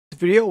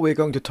video we're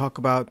going to talk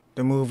about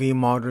the movie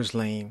Martyrs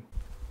Lane.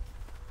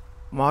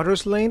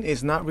 Martyrs Lane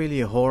is not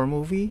really a horror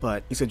movie,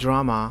 but it's a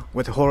drama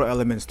with horror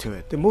elements to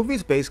it. The movie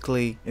is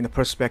basically in the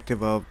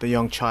perspective of the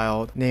young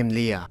child named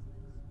Leah.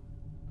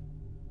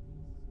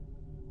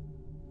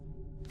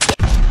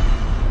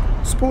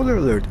 Spoiler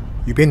alert,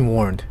 you've been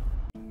warned.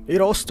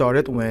 It all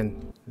started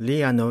when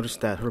Leah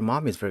noticed that her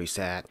mom is very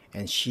sad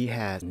and she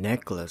has a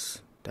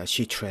necklace that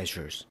she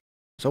treasures.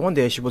 So one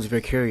day she was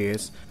very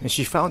curious and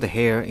she found a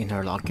hair in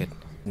her locket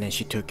and then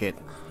she took it,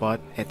 but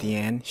at the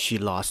end she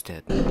lost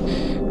it.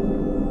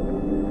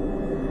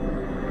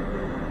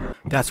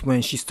 That's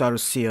when she started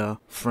to see a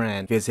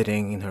friend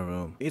visiting in her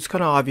room. It's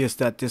kind of obvious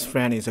that this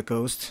friend is a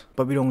ghost,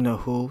 but we don't know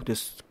who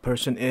this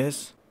person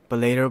is. But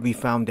later we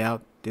found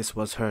out this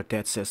was her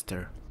dead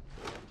sister.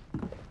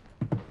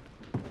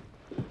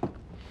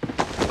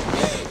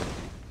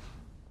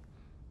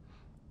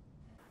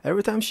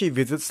 Every time she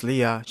visits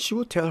Leah, she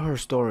will tell her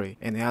story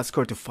and ask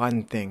her to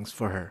find things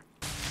for her.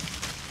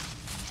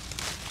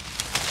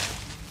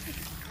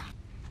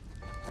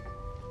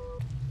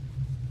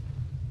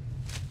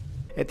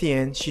 At the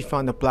end, she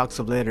found the blocks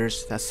of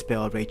letters that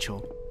spelled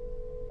Rachel.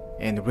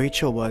 And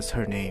Rachel was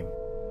her name.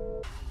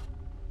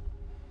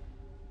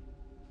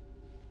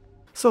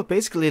 So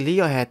basically,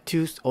 Leah had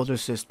two older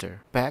sisters,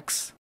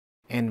 Bex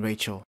and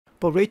Rachel.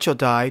 But Rachel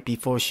died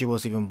before she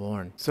was even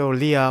born. So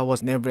Leah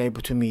was never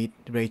able to meet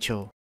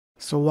Rachel.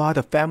 So while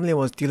the family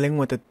was dealing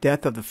with the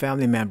death of the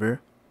family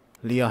member,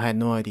 Leah had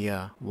no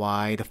idea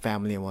why the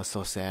family was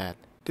so sad.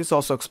 This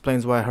also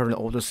explains why her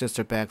older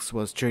sister Bex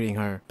was treating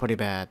her pretty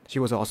bad. She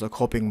was also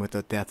coping with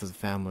the death of the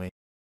family.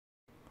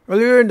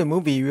 Earlier in the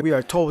movie, we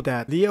are told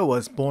that Leah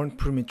was born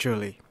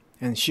prematurely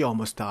and she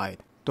almost died.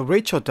 Though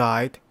Rachel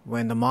died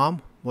when the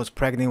mom was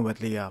pregnant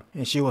with Leah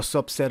and she was so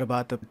upset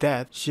about the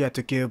death, she had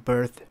to give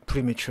birth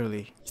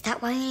prematurely. Is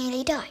that why you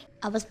nearly died?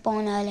 I was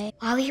born early.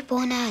 Why were you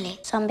born early?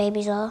 Some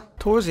babies are.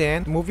 Towards the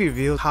end, the movie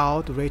revealed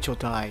how Rachel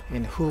died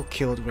and who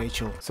killed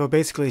Rachel. So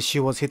basically, she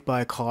was hit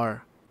by a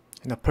car.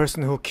 And the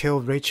person who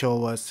killed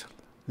Rachel was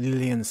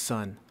Lillian's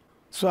son.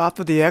 So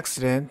after the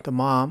accident, the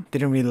mom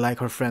didn't really like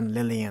her friend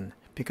Lillian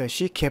because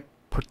she kept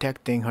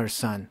protecting her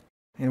son.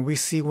 And we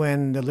see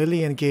when the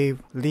Lillian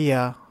gave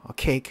Leah a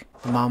cake,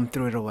 the mom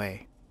threw it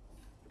away.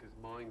 It is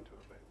mine to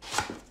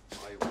avenge.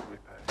 I will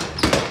repay.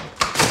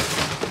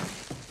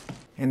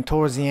 And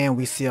towards the end,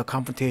 we see a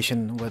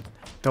confrontation with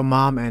the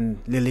mom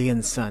and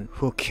Lillian's son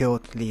who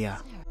killed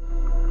Leah.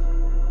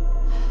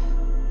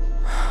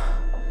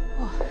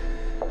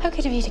 How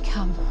good of you to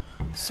come.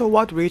 So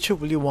what Rachel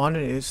really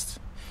wanted is,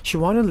 she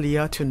wanted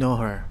Leah to know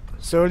her.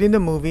 So early in the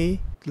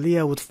movie,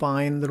 Leah would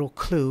find little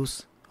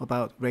clues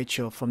about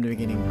Rachel from the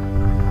beginning.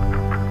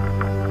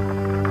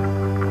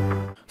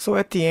 So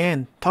at the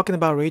end, talking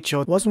about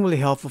Rachel wasn't really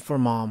helpful for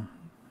mom.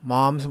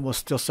 Mom was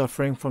still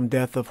suffering from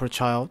death of her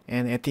child,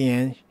 and at the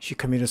end, she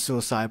committed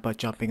suicide by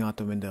jumping out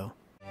the window.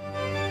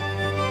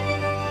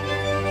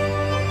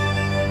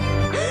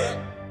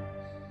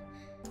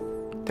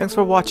 Thanks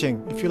for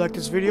watching. If you like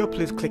this video,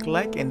 please click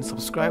like and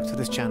subscribe to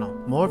this channel.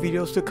 More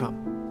videos to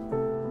come.